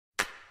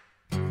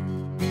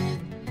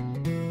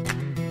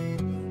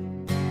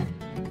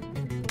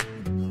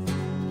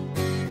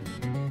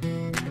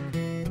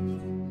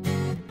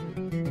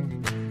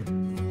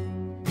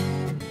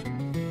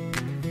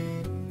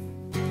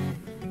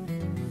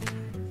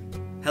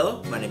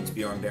Hello, my name is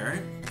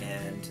BjornBehrendt,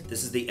 and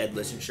this is the Ed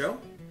Listen Show.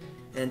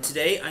 And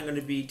today I'm going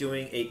to be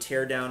doing a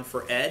teardown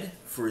for Ed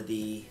for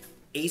the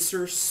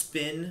Acer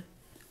Spin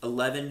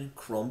 11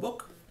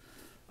 Chromebook.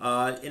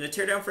 In a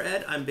teardown for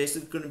Ed, I'm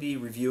basically going to be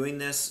reviewing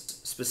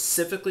this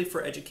specifically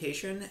for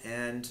education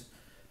and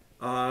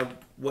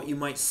what you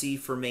might see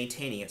for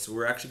maintaining it. So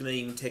we're actually going to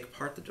even take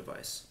apart the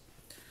device.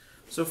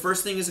 So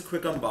first thing is a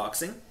quick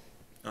unboxing.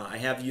 I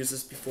have used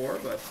this before,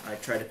 but I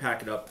tried to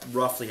pack it up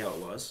roughly how it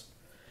was.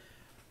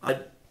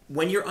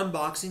 When you're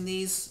unboxing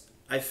these,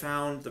 I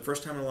found the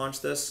first time I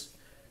launched this,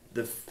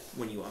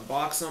 when you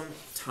unbox them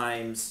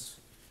times,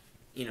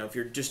 if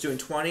you're just doing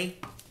 20,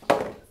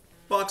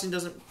 boxing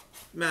doesn't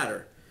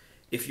matter.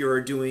 If you're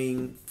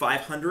doing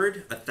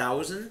 500,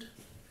 1,000,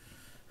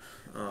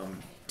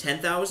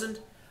 10,000,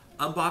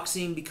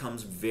 unboxing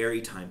becomes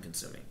very time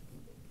consuming.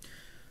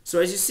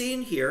 So as you see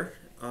in here,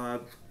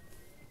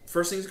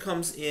 first thing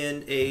comes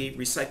in a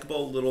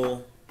recyclable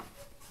little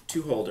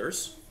 2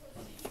 holders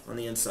on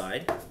the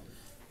inside,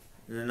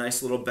 and a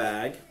nice little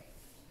bag,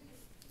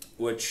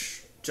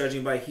 which,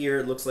 judging by here,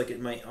 it looks like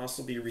it might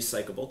also be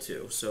recyclable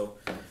too. So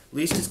at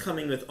least it's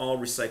coming with all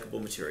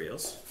recyclable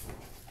materials.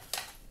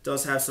 It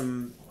does have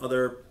some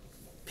other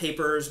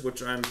papers,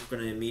 which I'm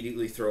going to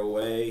immediately throw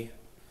away.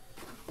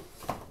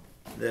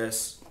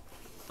 This.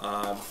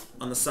 On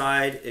the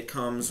side, it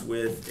comes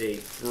with a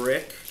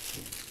brick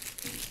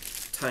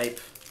type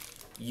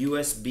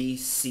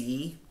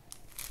USB-C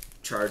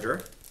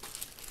charger.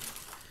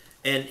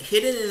 And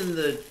hidden in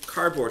the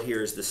cardboard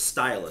here is the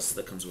stylus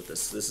that comes with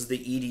this. This is the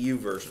EDU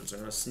version, so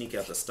I'm going to sneak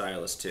out the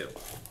stylus too.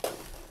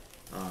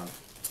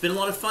 It's been a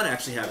lot of fun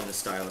actually having the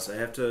stylus, I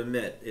have to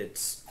admit.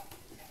 It's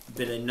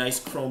been a nice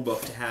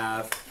Chromebook to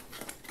have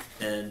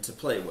and to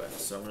play with.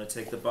 So I'm going to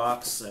take the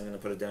box, I'm going to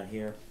put it down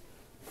here.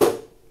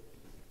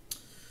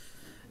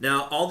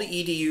 Now, all the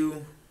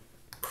EDU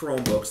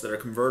Chromebooks that are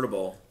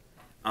convertible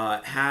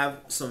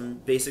have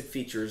some basic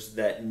features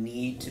that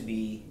need to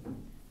be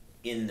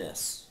in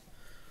this.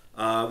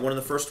 One of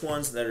the first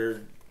ones that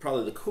are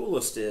probably the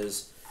coolest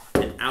is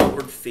an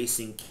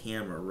outward-facing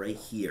camera right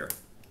here.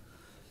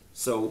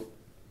 So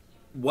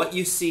what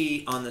you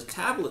see on the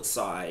tablet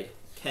side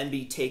can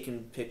be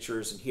taken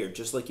pictures in here,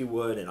 just like you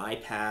would an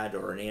iPad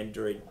or an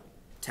Android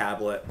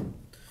tablet.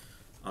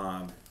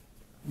 You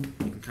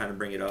can kind of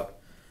bring it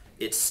up.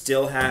 It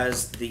still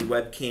has the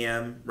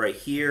webcam right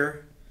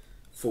here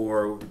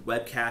for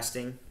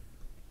webcasting.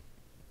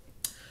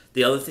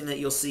 The other thing that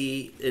you'll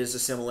see is a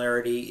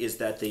similarity is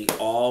that they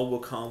all will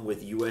come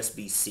with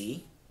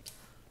USB-C.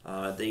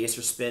 The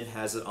Acer Spin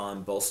has it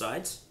on both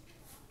sides.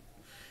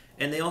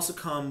 And they also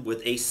come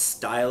with a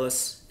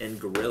stylus and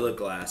Gorilla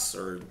Glass,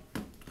 or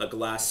a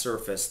glass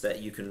surface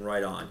that you can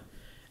write on.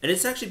 And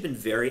it's actually been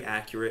very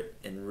accurate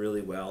and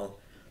really well.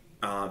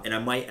 And I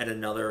might add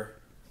another,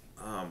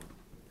 and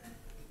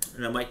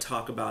I might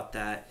talk about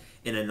that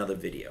in another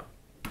video.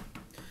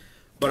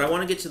 But I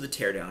want to get to the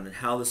teardown and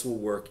how this will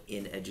work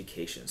in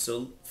education.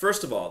 So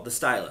first of all, the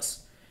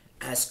stylus.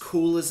 As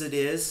cool as it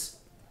is,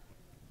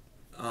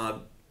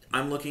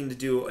 I'm looking to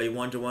do a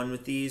one-to-one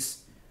with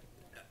these.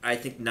 I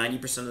think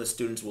 90% of the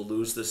students will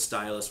lose the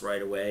stylus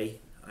right away.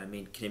 I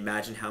mean, can you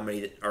imagine how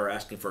many are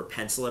asking for a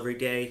pencil every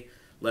day,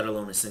 let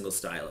alone a single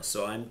stylus?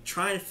 So I'm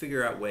trying to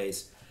figure out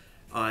ways.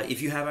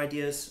 If you have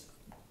ideas,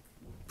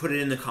 put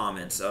it in the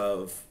comments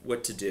of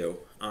what to do.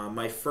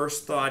 My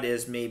first thought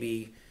is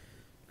maybe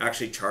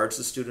actually charge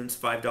the students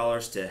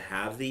 $5 to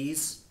have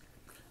these.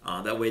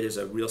 That way there's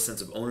a real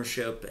sense of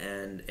ownership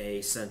and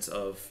a sense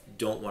of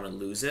don't want to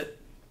lose it.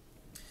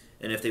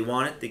 And if they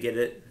want it, they get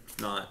it.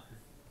 If not,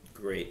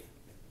 great.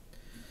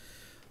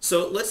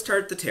 So let's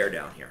start the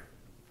teardown here.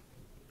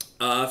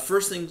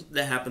 First thing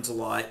that happens a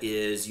lot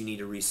is you need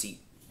to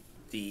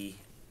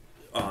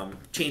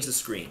change the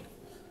screen.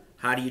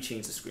 How do you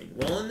change the screen?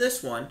 Well, in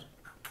this one,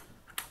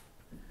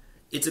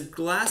 it's a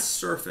glass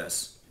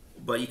surface,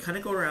 but you kind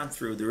of go around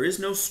through. There is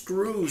no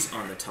screws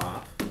on the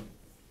top.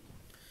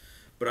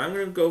 But I'm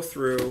going to go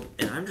through,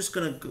 and I'm just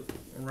going to go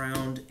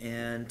around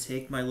and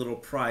take my little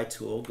pry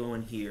tool, go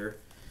in here,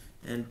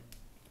 and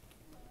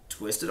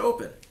twist it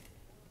open.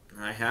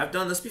 I have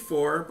done this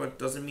before, but it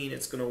doesn't mean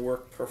it's going to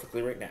work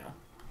perfectly right now.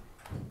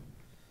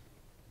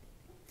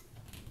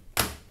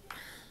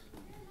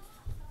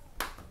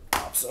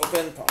 Pops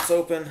open, pops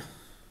open.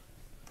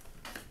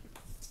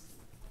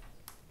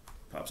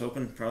 Pops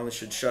open. Probably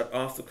should shut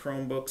off the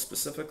Chromebook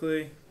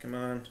specifically. Come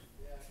on.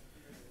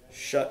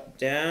 Shut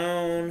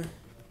down.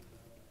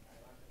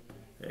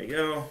 There you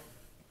go.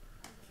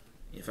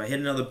 If I hit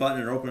another button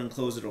and open and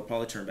close it, it'll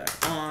probably turn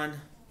back on.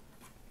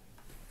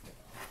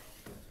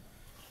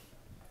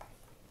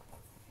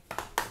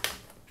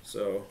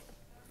 So,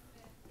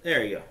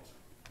 there you go.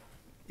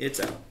 It's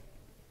out.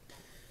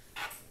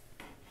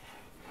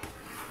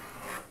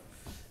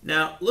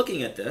 Now,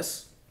 looking at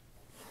this,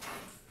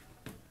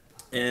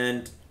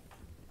 and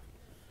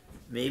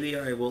maybe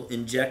I will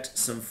inject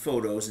some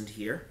photos into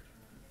here.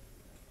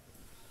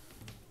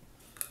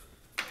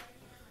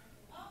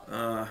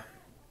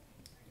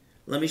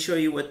 Let me show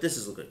you what this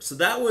is looking like. So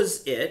that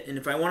was it, and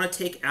if I want to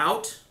take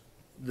out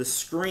the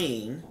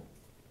screen,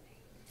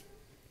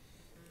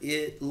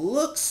 it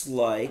looks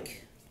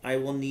like I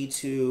will need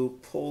to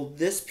pull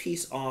this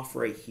piece off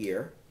right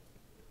here.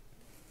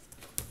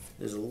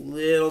 There's a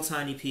little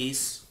tiny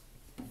piece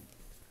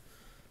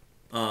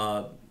that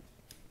I'm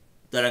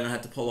going to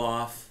have to pull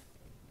off.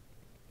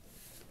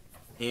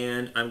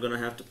 And I'm going to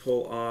have to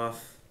pull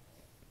off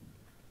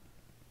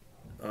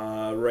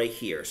right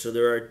here. So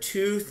there are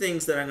two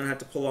things that I'm going to have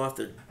to pull off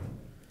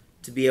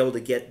to be able to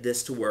get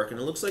this to work. And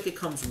it looks like it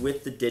comes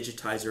with the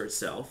digitizer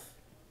itself.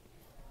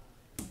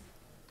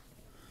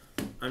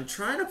 I'm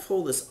trying to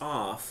pull this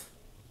off.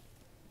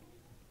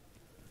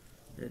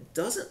 It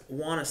doesn't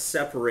want to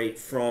separate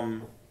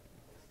from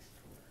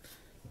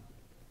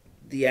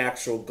the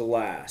actual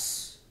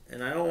glass.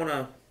 And I don't want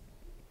to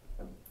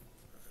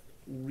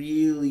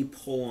really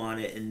pull on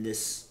it in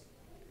this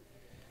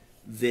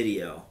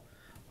video.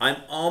 I'm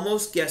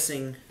almost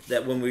guessing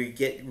that when we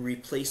get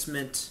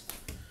replacement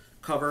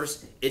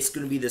covers, it's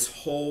going to be this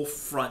whole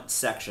front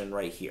section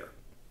right here.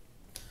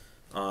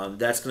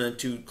 That's going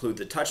to include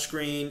the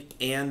touchscreen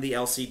and the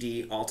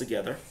LCD all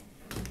together.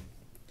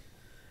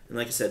 And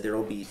like I said, there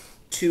will be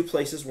two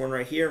places, one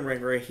right here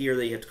and right here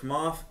that you have to come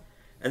off.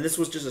 And this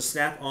was just a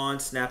snap-on,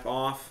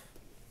 snap-off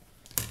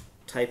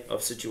type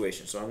of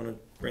situation. So I'm going to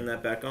bring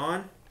that back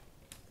on.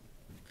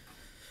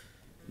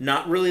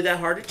 Not really that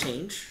hard to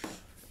change.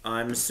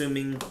 I'm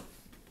assuming,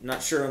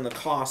 not sure on the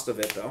cost of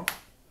it though.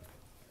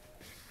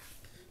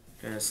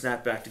 Going to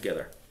snap back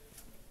together.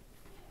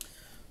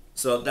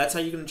 So that's how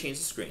you're going to change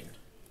the screen.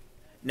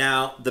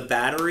 Now the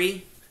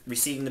battery,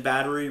 receiving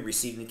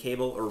the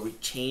cable, or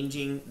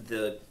changing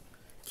the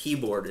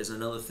keyboard is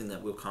another thing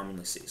that we'll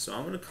commonly see. So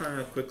I'm going to kind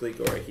of quickly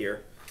go right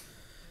here,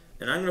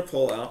 and I'm going to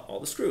pull out all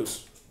the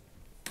screws.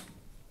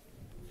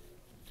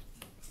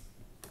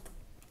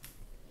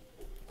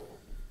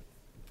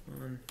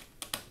 One,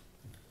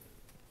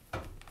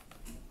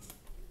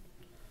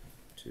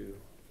 two,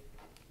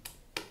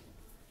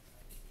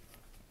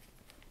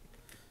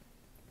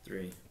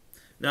 three.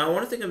 Now I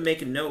want to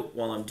make a note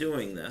while I'm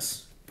doing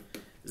this,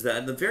 is that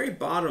at the very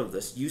bottom of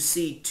this, you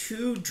see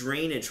two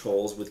drainage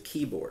holes with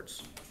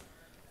keyboards.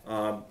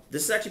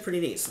 This is actually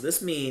pretty neat. So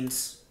this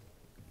means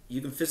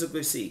you can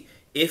physically see,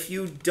 if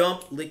you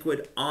dump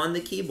liquid on the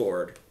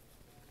keyboard,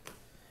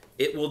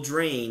 it will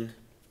drain.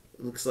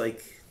 It looks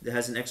like it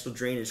has an extra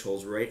drainage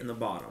holes right in the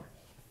bottom.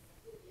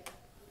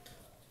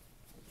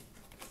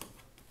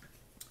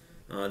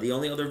 The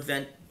only other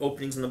vent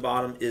openings in the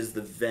bottom is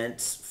the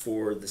vents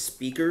for the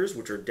speakers,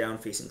 which are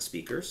down-facing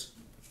speakers.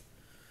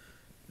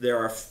 There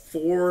are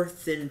 4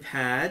 thin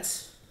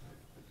pads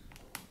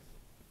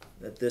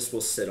that this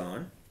will sit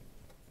on.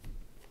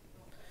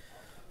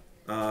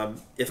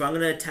 If I'm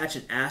going to attach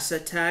an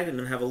asset tag, I'm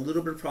going to have a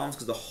little bit of problems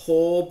because the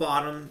whole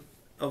bottom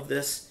of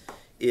this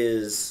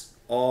is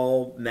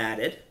all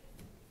matted,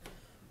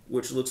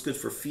 which looks good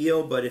for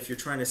feel, but if you're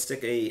trying to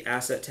stick a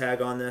asset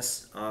tag on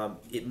this,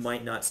 it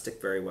might not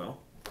stick very well.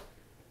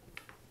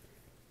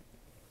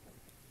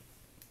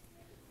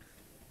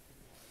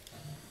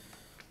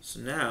 So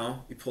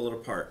now you pull it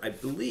apart. I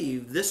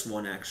believe this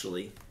one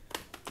actually,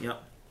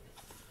 yep.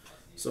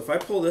 So if I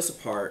pull this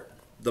apart,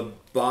 the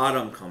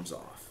bottom comes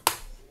off.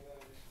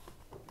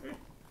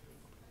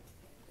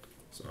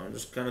 So I'm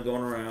just kind of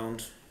going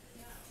around,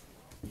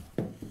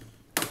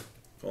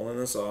 pulling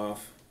this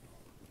off.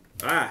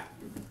 Ah!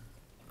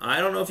 I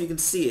don't know if you can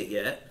see it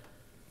yet.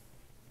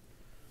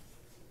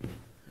 Let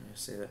me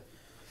see that.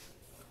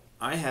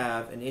 I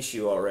have an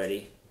issue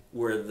already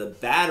where the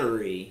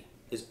battery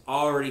is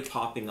already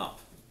popping up.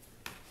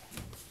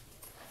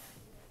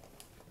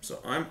 So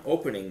I'm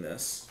opening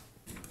this,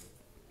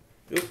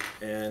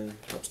 and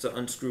helps to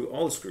unscrew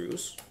all the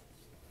screws.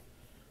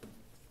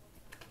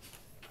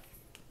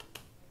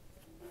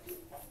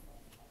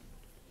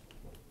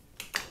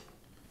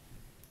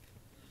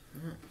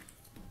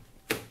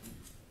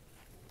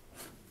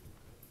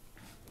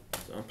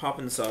 So I'm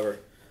popping this over.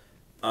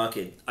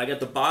 Okay, I got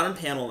the bottom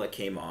panel that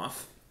came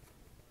off.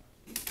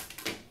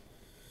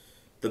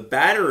 The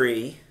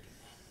battery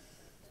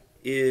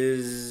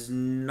is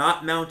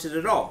not mounted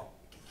at all.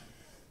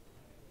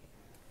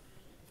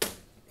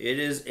 It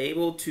is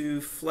able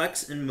to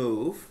flex and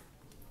move.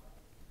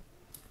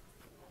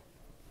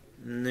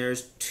 And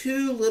there's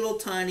 2 little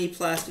tiny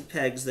plastic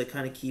pegs that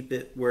kind of keep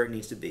it where it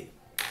needs to be.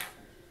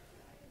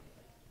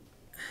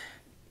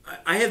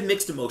 I have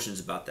mixed emotions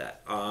about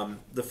that.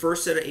 The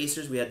first set of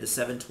Acers, we had the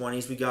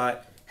 720s we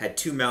got, had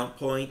 2 mount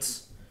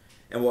points.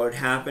 And what would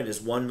happen is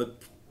one would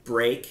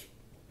break,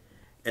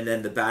 and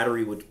then the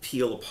battery would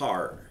peel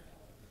apart.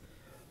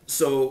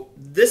 So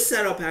this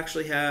setup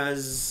actually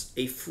has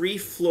a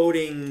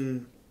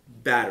free-floating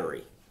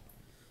battery.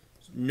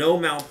 No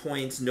mount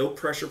points, no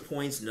pressure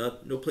points, no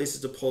places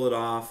to pull it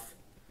off.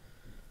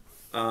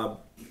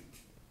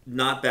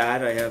 Not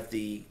bad. I have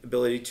the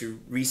ability to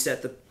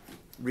reset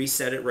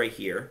it right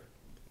here.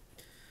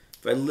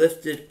 If I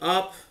lift it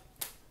up,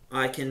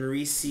 I can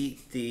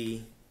reseat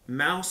the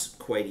mouse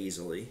quite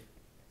easily.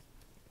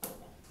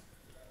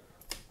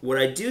 What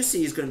I do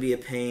see is going to be a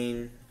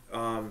pain,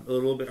 a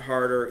little bit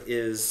harder,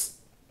 is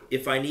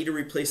if I need to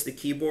replace the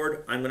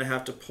keyboard, I'm going to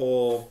have to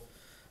pull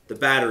the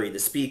battery, the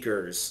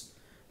speakers,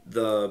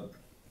 the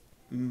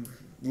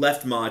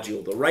left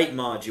module, the right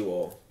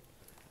module,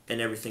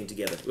 and everything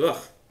together.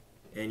 Ugh.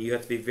 And you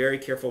have to be very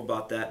careful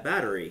about that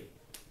battery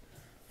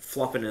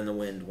flopping in the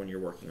wind when you're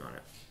working on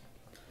it.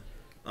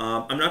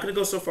 I'm not going to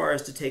go so far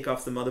as to take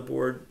off the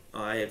motherboard.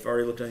 I have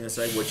already looked on the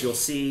inside. What you'll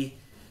see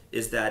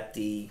is that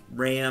the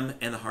RAM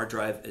and the hard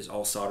drive is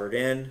all soldered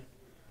in.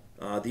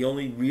 The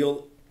only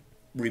real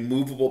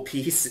removable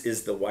piece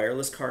is the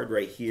wireless card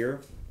right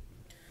here.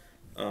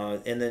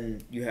 And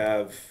then you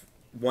have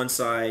one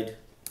side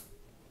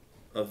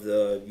of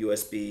the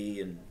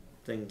USB and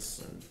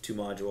things, and 2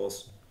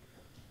 modules.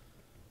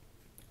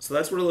 So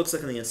that's what it looks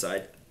like on the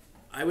inside.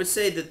 I would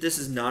say that this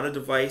is not a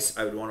device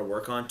I would want to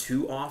work on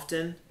too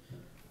often.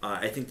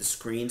 I think the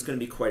screen's going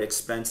to be quite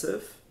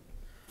expensive.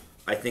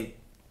 I think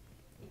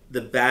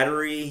the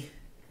battery,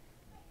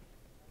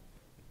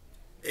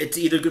 it's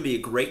either going to be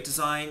a great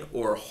design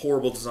or a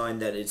horrible design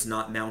that it's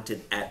not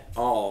mounted at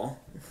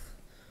all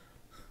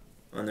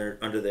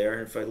under there.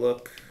 And if I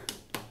look,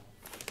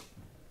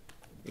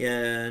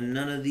 yeah,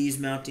 none of these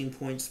mounting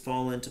points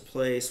fall into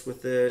place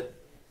with it.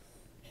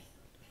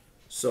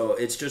 So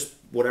it's just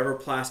whatever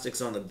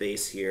plastic's on the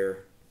base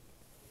here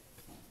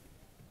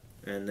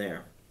and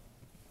there.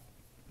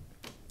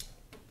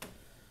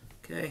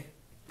 Okay.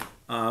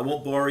 I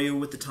won't bore you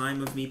with the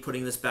time of me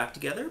putting this back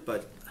together,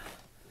 but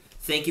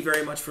thank you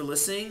very much for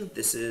listening.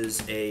 This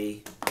is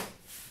a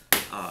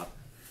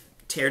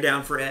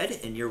teardown for Ed,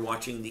 and you're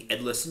watching the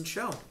Ed Listen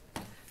Show.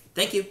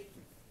 Thank you.